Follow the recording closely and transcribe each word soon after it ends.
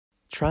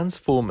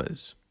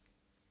Transformers.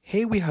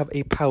 Here we have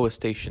a power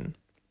station.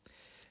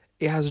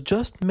 It has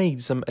just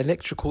made some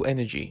electrical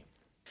energy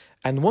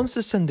and wants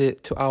to send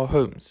it to our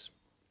homes.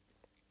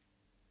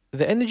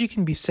 The energy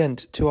can be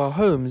sent to our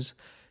homes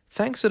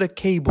thanks to the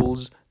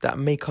cables that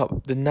make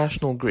up the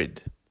national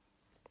grid.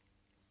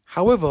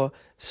 However,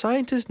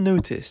 scientists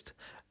noticed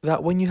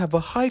that when you have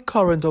a high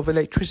current of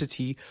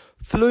electricity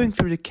flowing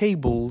through the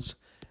cables,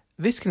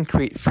 this can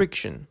create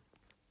friction.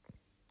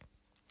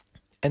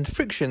 And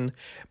friction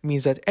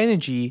means that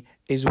energy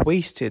is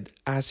wasted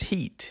as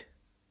heat.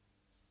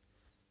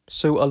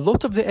 So a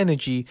lot of the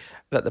energy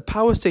that the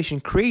power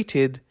station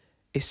created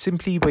is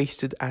simply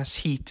wasted as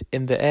heat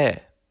in the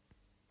air.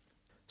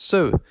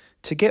 So,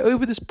 to get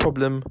over this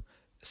problem,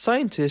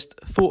 scientists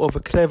thought of a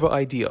clever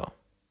idea.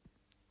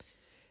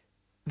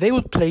 They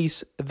would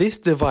place this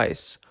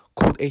device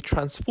called a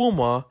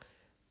transformer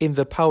in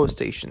the power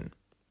station.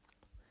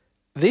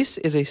 This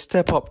is a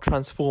step-up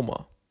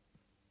transformer.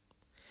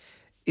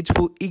 It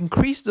will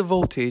increase the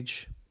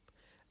voltage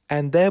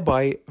and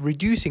thereby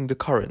reducing the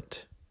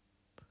current.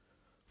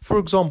 For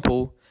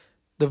example,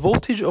 the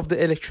voltage of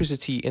the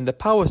electricity in the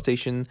power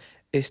station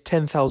is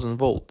 10,000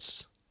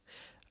 volts.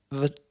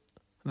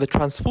 The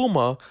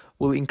transformer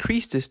will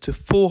increase this to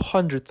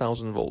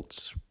 400,000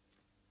 volts.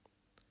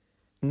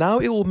 Now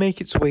it will make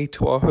its way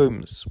to our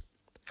homes.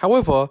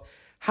 However,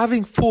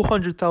 having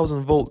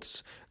 400,000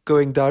 volts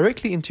going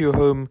directly into your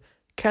home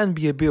can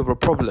be a bit of a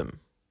problem.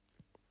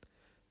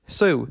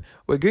 So,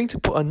 we're going to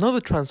put another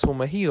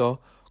transformer here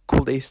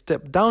called a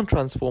step-down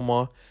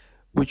transformer,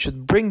 which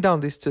should bring down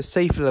this to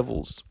safe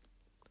levels.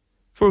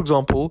 For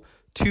example,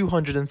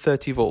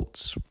 230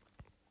 volts.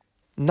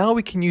 Now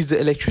we can use the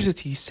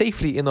electricity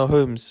safely in our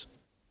homes.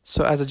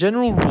 So as a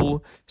general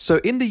rule,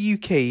 in the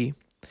UK,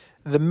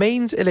 the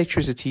mains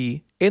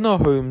electricity in our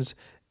homes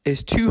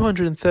is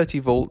 230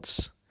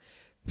 volts,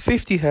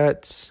 50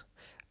 Hertz,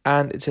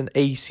 and it's an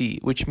AC,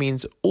 which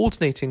means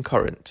alternating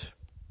current.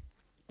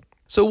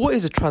 So what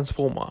is a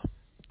transformer?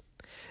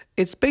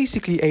 It's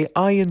basically an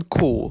iron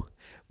core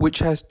which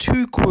has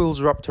two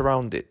coils wrapped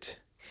around it.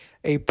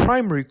 A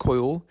primary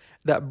coil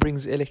that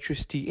brings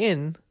electricity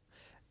in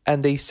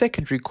and a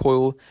secondary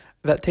coil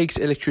that takes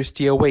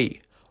electricity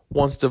away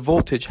once the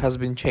voltage has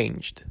been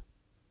changed.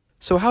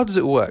 So how does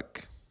it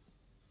work?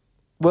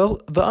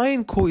 Well, the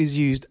iron core is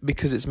used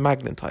because it's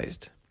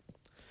magnetized.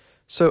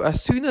 So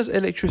as soon as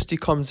electricity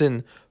comes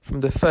in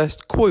from the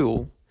first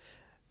coil,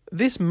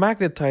 this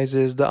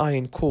magnetizes the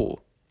iron core,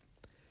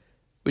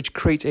 which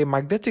creates a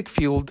magnetic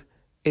field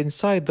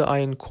inside the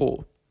iron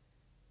core.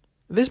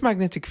 This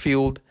magnetic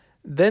field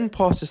then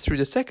passes through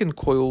the second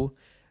coil,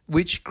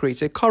 which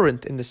creates a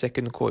current in the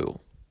second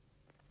coil.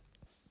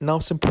 Now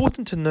it's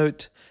important to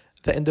note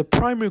that in the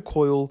primary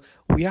coil,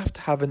 we have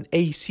to have an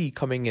AC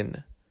coming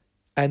in,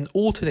 an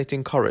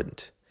alternating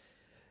current.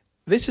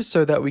 This is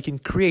so that we can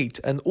create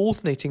an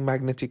alternating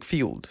magnetic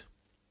field.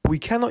 We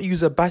cannot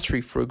use a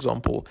battery, for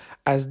example,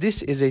 as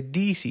this is a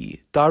DC,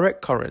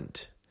 direct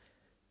current,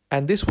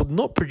 and this would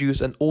not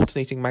produce an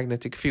alternating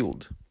magnetic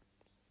field.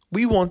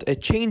 We want a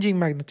changing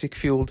magnetic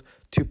field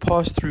to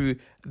pass through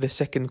the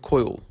second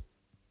coil.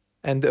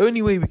 And the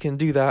only way we can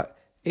do that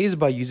is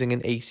by using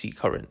an AC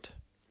current.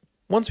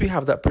 Once we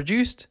have that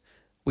produced,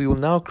 we will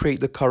now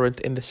create the current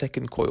in the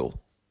second coil.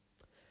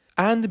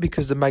 And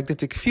because the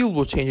magnetic field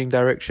will change in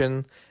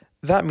direction,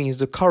 that means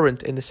the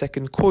current in the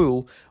second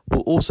coil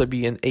will also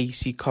be an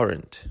AC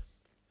current.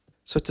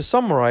 So to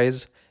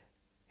summarize,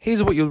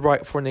 here's what you'll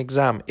write for an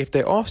exam if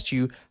they asked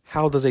you,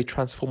 how does a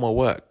transformer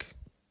work?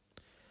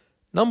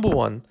 Number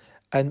 1,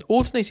 an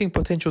alternating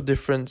potential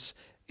difference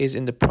is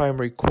in the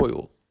primary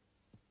coil.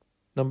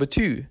 Number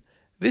 2,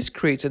 this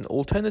creates an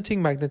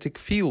alternating magnetic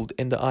field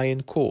in the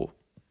iron core.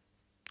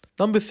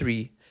 Number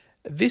 3,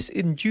 this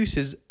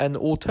induces an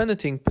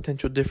alternating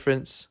potential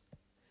difference.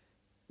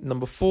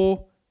 Number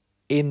 4,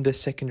 in the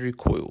secondary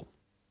coil.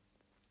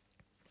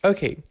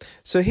 Okay,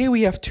 so here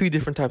we have two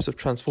different types of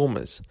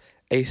transformers,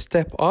 a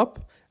step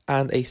up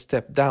and a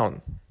step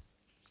down.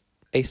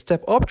 A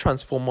step up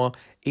transformer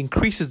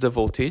increases the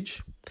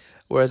voltage,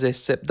 whereas a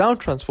step down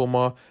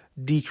transformer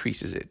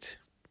decreases it.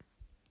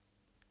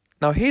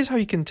 Now here's how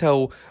you can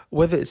tell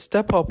whether it's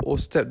step up or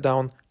step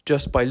down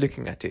just by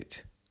looking at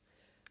it.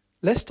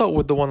 Let's start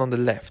with the one on the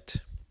left.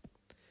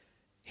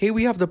 Here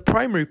we have the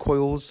primary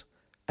coils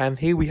and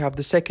here we have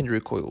the secondary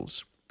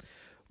coils.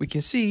 We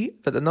can see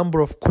that the number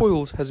of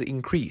coils has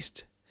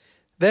increased.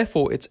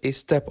 Therefore, it's a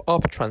step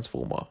up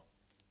transformer.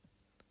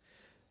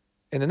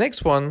 In the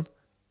next one,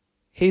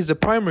 here's the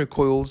primary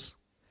coils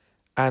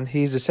and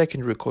here's the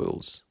secondary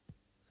coils.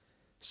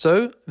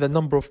 So the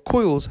number of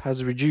coils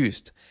has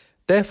reduced.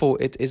 Therefore,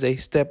 it is a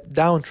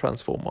step-down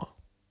transformer.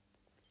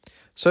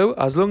 So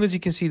as long as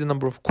you can see the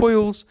number of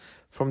coils,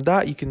 from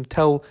that you can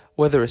tell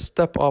whether it's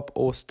step up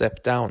or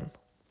step down.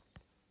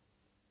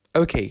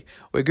 Okay,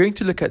 we're going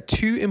to look at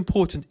two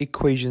important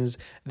equations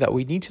that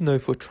we need to know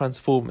for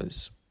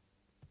transformers.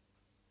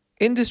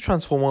 In this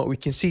transformer, we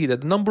can see that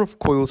the number of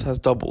coils has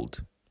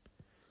doubled.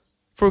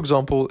 For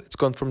example, it's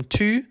gone from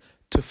 2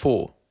 to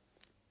 4.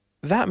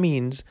 That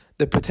means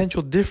the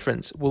potential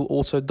difference will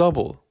also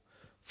double.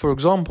 For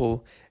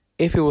example,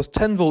 if it was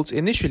 10 volts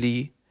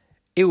initially,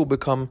 it will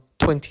become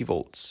 20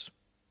 volts.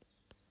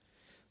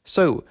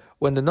 So,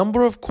 when the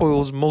number of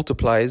coils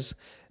multiplies,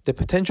 the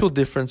potential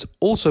difference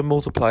also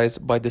multiplies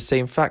by the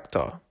same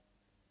factor.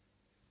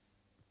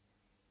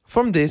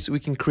 From this, we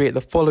can create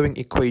the following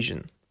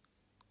equation.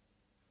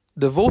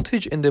 The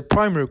voltage in the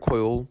primary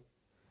coil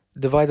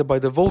divided by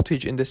the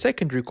voltage in the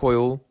secondary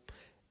coil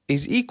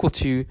is equal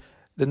to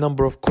the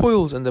number of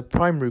coils in the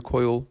primary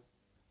coil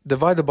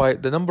divided by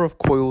the number of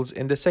coils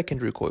in the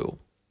secondary coil.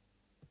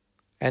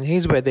 And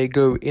here's where they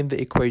go in the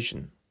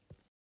equation.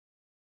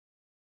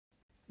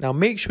 Now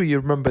make sure you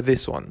remember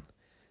this one.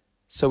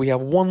 So we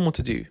have one more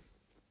to do.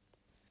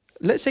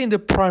 Let's say in the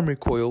primary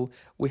coil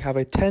we have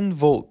a 10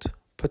 volt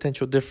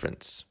potential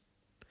difference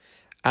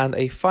and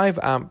a 5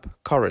 amp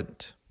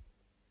current.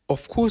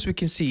 Of course, we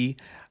can see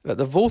that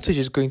the voltage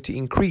is going to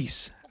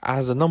increase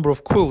as the number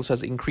of coils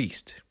has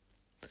increased.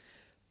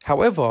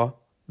 However,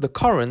 the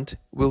current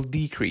will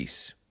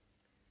decrease.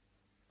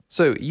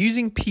 So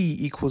using P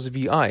equals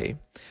VI,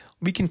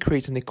 we can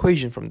create an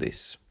equation from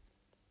this.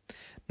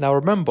 Now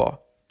remember,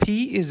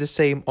 P is the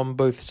same on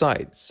both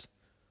sides.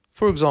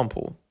 For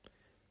example,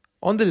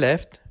 on the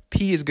left,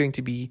 P is going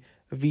to be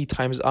V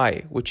times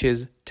I, which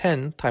is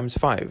 10 times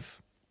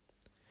 5.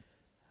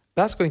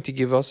 That's going to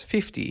give us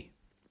 50.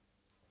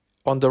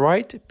 On the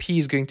right, P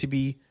is going to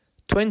be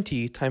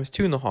 20 times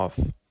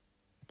 2.5,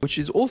 which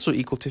is also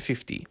equal to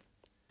 50.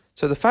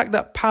 So the fact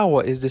that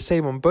power is the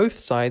same on both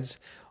sides,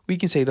 we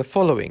can say the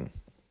following.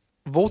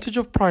 Voltage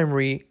of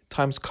primary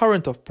times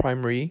current of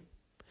primary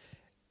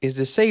is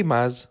the same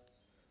as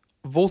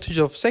voltage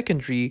of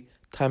secondary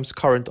times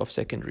current of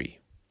secondary.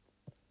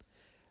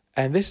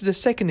 And this is the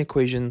second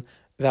equation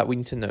that we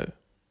need to know.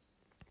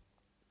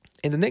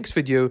 In the next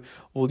video,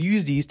 we'll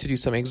use these to do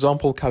some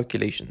example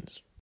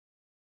calculations.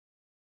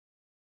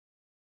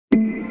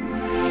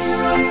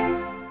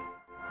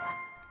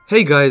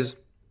 Hey guys,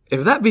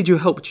 if that video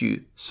helped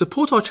you,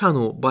 support our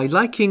channel by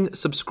liking,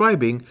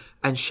 subscribing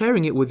and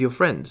sharing it with your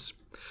friends.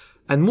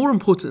 And more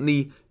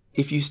importantly,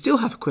 if you still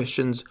have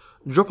questions,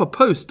 drop a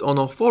post on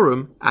our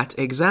forum at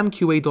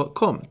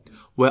examqa.com,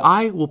 where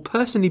I will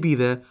personally be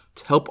there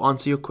to help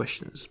answer your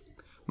questions.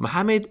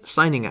 Mohammed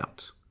signing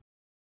out.